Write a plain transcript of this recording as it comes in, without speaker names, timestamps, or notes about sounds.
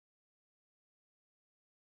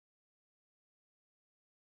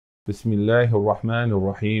Bismillahir Rahmanir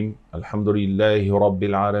Rahim. Alhamdulillahi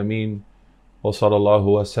Rabbil Alameen. Wa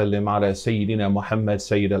sallallahu wa sallim ala Sayyidina Muhammad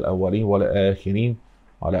Sayyid al-Awwaleen wal Akhirin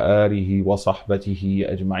wa ala alihi wa sahbatihi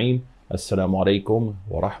ajma'een. Assalamu alaikum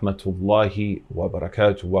wa rahmatullahi wa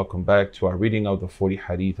barakatuh. Welcome back to our reading of the 40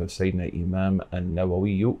 Hadith of Sayyidina Imam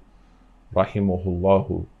Al-Nawwawi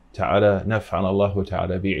rahimahullahu ta'ala. Naf'ana Allahu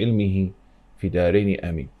ta'ala bi'ilmihi fi daraini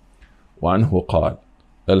amin. وعنه قال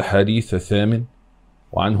الحديث الثامن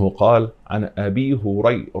وعنه قال عن أبي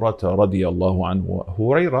هريرة رضي الله عنه.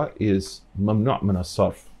 هريرة is ممنوع من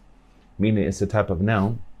الصرف, meaning it's a type of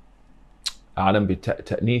noun أعلم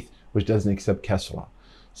بالتأنيث which doesn't accept كسرة.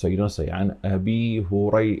 So you don't say عن أبي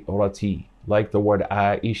هريرة like the word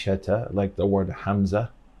عائشة, like the word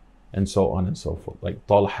Hamza, and so on and so forth, like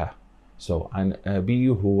طلحة. So عن أبي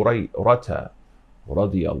هريرة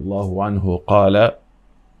رضي الله عنه قال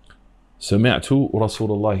سمعت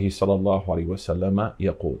رسول الله صلى الله عليه وسلم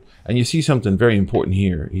يقول. And you see something very important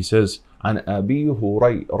here. He says عن أبي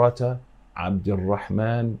هريرة عبد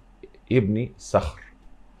الرحمن ibn Sakhr.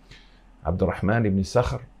 عبد الرحمن ibn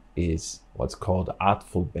Sakhr is what's called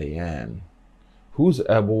عطف البيان. Who's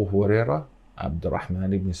Abu Huraira? عبد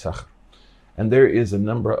الرحمن ibn Sakhr. And there is a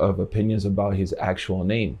number of opinions about his actual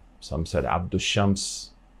name. Some said Abdul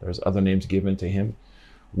Shams. There's other names given to him.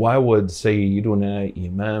 Why would Sayyiduna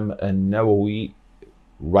Imam Al-Nawwawi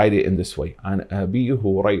write it in this way? عن أبي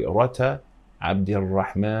هريرة عبد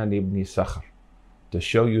الرحمن ibn Sakhr. To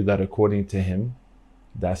show you that according to him,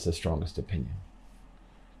 that's the strongest opinion.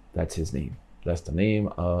 That's his name. That's the name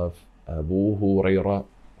of Abu Huraira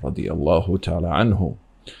رضي الله تعالى عنه.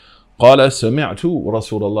 قال سمعت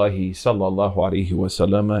رسول الله صلى الله عليه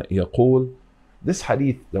وسلم يقول. This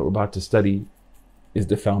hadith that we're about to study is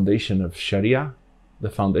the foundation of Sharia, the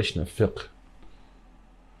foundation of fiqh,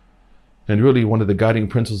 and really one of the guiding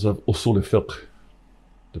principles of usul al-fiqh.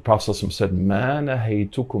 The Prophet said, مَا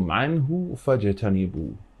نَهَيْتُكُمْ عَنْهُ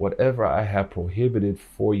فَجْتَنِبُوا. Whatever I have prohibited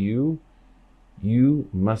for you, you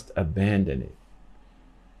must abandon it.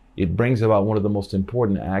 It brings about one of the most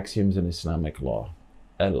important axioms in Islamic law.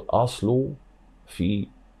 Al-aslu fi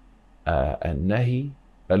al-nahi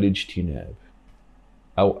al-ijtinab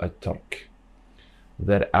aw al-tark.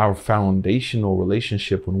 That our foundational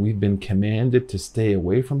relationship when we've been commanded to stay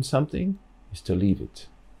away from something is to leave it.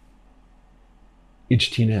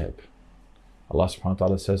 Ijtinab. Allah subhanahu wa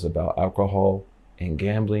ta'ala says about alcohol and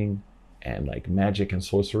gambling and like magic and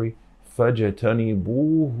sorcery,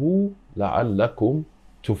 فَجَتَنِبُوهُ لَعَلَّكُمْ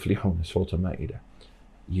تُفْلِحُونَ. Surah Al-Ma'idah.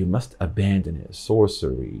 You must abandon it.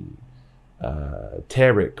 Sorcery,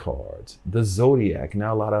 tarot cards, the zodiac.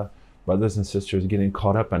 Now a lot of brothers and sisters getting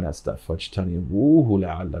caught up in that stuff.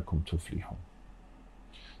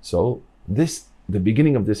 So the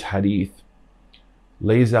beginning of this hadith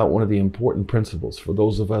lays out one of the important principles for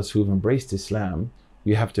those of us who've embraced Islam.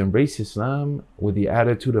 We have to embrace Islam with the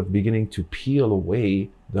attitude of beginning to peel away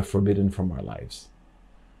the forbidden from our lives.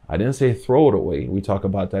 I didn't say throw it away. We talk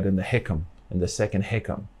about that in the hikam, in the second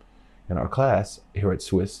hikam in our class here at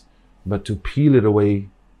Swiss, but to peel it away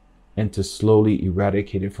and to slowly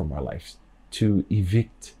eradicate it from our lives, to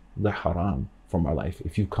evict the haram from our life.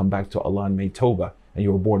 If you come back to Allah and made tawbah and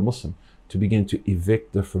you were born Muslim, to begin to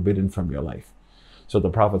evict the forbidden from your life. So the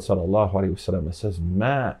Prophet ﷺ says,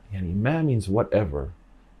 ma means whatever.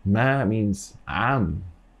 Ma means am.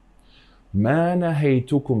 Ma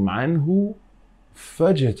nahaytukum anhu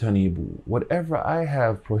fajtanibu. Whatever I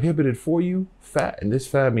have prohibited for you, fa, and this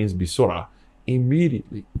fa means bisura,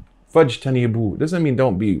 immediately. Fajtanibu doesn't mean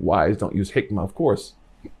don't be wise, don't use hikmah, of course,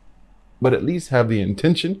 but at least have the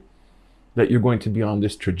intention that you're going to be on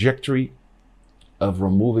this trajectory of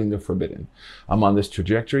removing the forbidden. I'm on this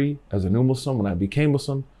trajectory as a new Muslim. When I became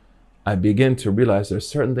Muslim, I began to realize there's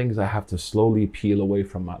certain things I have to slowly peel away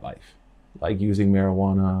from my life, like using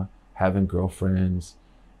marijuana, having girlfriends,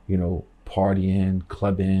 partying,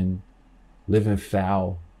 clubbing, living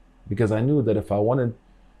foul, because I knew that if I wanted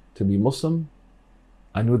to be Muslim,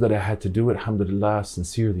 I knew that I had to do it, alhamdulillah,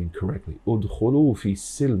 sincerely and correctly. Udkhulu fi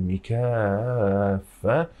silmi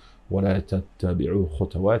kaffa wa la tattabi'u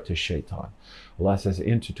khutawat ash-shaytan. Allah says,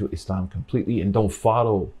 enter to Islam completely and don't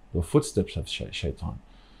follow the footsteps of shaitan.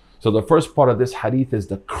 So the first part of this hadith is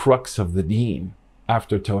the crux of the deen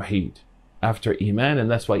after Tawheed, after Iman,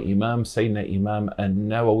 and that's why Sayyidina Imam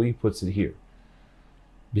Al-Nawwawi puts it here.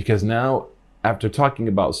 Because now, after talking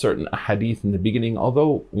about certain hadith in the beginning,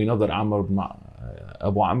 although we know that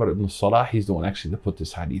Abu Amr ibn Salah, he's the one actually that put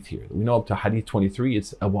this hadith here. We know up to hadith 23,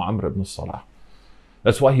 it's Abu Amr ibn Salah.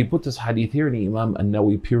 That's why he put this hadith here, and Imam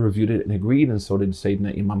An-Nawawi peer-reviewed it and agreed, and so did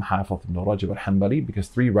Sayyidina Imam Hafiz ibn Rajab al-Hanbali, because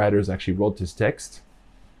 3 writers actually wrote this text.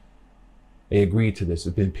 They agreed to this.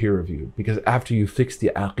 It's been peer reviewed. Because after you fix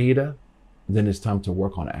the aqidah, then it's time to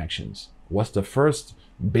work on actions. What's the first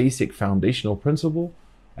basic foundational principle?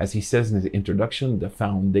 As he says in the introduction, the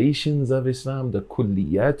foundations of Islam, the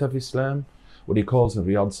kulliyat of Islam, what he calls in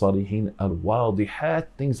Riyadh Salihin, al-wadihat,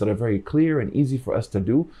 things that are very clear and easy for us to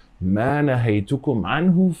do. Ma nahaytukum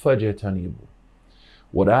anhu fajtanibu.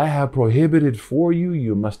 What I have prohibited for you,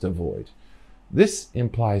 you must avoid. This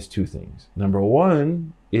implies two things. Number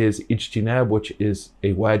one is ijtinab, which is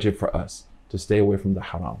a wajib for us, to stay away from the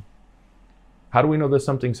haram. How do we know that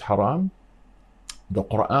something's haram? The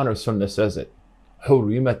Quran or Sunnah says it.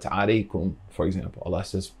 Hurrimat alaykum, for example. Allah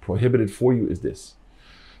says, prohibited for you is this.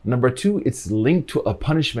 Number two, it's linked to a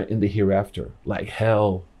punishment in the hereafter, like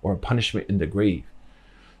hell or a punishment in the grave.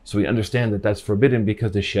 So we understand that that's forbidden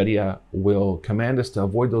because the Sharia will command us to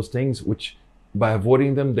avoid those things, which by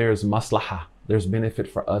avoiding them, there's maslahah. There's benefit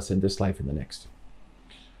for us in this life and the next.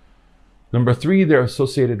 Number three, they're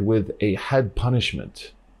associated with a had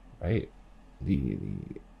punishment, right? The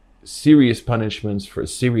serious punishments for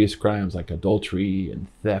serious crimes like adultery and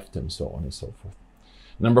theft and so on and so forth.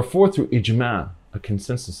 Number four, through ijma', a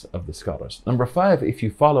consensus of the scholars. Number five, if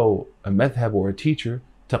you follow a madhab or a teacher,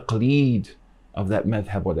 taqleed of that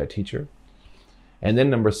madhab or that teacher. And then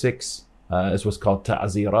number six is what's called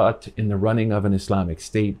ta'zirat in the running of an Islamic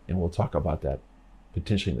state, and we'll talk about that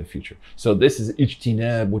potentially in the future. So this is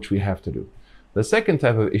ijtinab, which we have to do. The second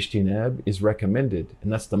type of ijtinab is recommended,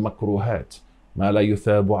 and that's the makruhat. ما لا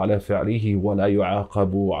يثاب على فعله ولا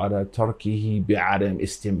يعاقب على تركه بعدم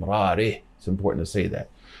استمراره. It's important to say that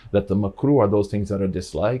the makruh are those things that are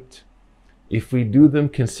disliked. If we do them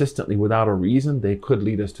consistently without a reason, they could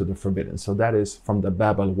lead us to the forbidden. So that is from the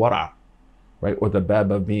bab al-wara', right? Or the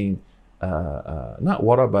bab of being, not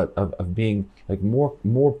wara', but of being like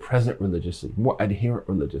more present religiously, more adherent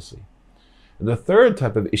religiously. The third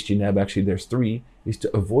type of ijtinab, actually there's three, is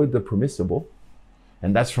to avoid the permissible.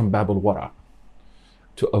 And that's from bab al-wara'.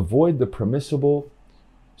 To avoid the permissible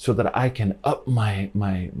so that I can up my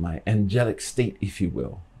angelic state, if you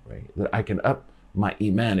will, right? That I can up my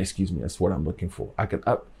iman, excuse me, that's what I'm looking for. I can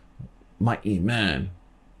up my iman.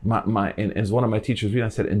 And as one of my teachers read, I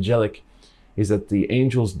said angelic is that the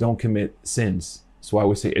angels don't commit sins. So I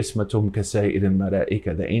would say ismatum kasa'iril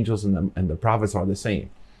malaika. The angels and the prophets are the same.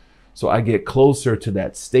 So I get closer to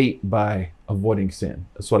that state by avoiding sin.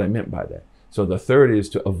 That's what I meant by that. So the third is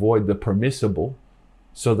to avoid the permissible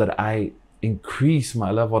so that I increase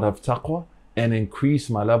my level of taqwa and increase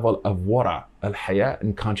my level of wara, al-haya,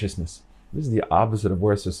 and consciousness. This is the opposite of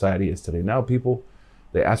where society is today. Now people,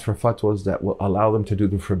 they ask for fatwas that will allow them to do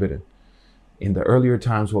the forbidden. In the earlier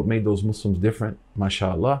times, what made those Muslims different,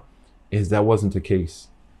 mashallah, is that wasn't the case.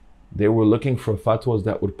 They were looking for fatwas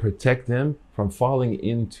that would protect them from falling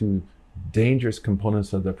into dangerous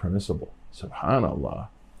components of the permissible. Subhanallah.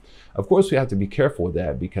 Of course, we have to be careful with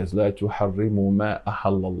that because لا تحرموا ما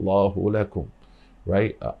أحل الله لكم,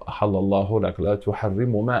 right? أحل الله لك لا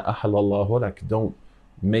تحرموا ما أحل الله لك. Don't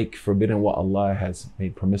make forbidden what Allah has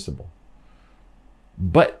made permissible.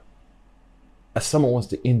 But as someone wants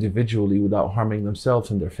to individually, without harming themselves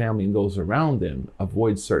and their family and those around them,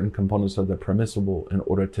 avoid certain components of the permissible in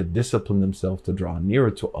order to discipline themselves to draw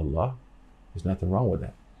nearer to Allah, there's nothing wrong with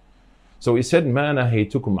that. So he said, ما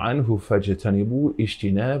نهيتكم عنه فاجتنبوا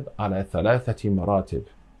اجتناب على ثلاثة مراتب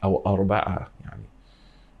أو أربعة يعني,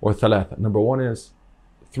 or ثلاثة. Number one is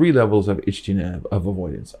 3 levels of ijtinab, of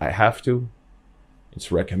avoidance. I have to,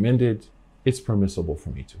 it's recommended, it's permissible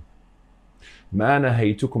for me to. ما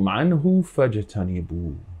نهيتكم عنه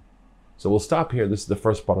فاجتنبوا. So we'll stop here. This is the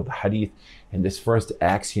first part of the hadith, and this first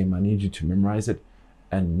axiom, I need you to memorize it.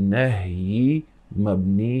 النهي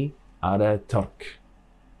مبني على ترك.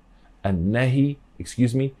 النهي,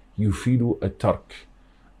 excuse me, يفيد الترك.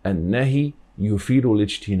 النهي يفيد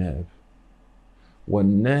الاجتناب.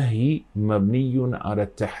 والنهي مبني على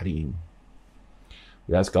التحريم.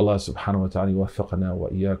 We ask Allah subhanahu wa ta'ala يوفقنا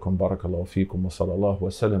وإياكم. بارك الله فيكم وصلى الله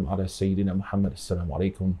وسلم على سيدنا محمد. السلام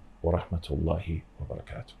عليكم ورحمة الله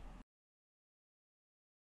وبركاته.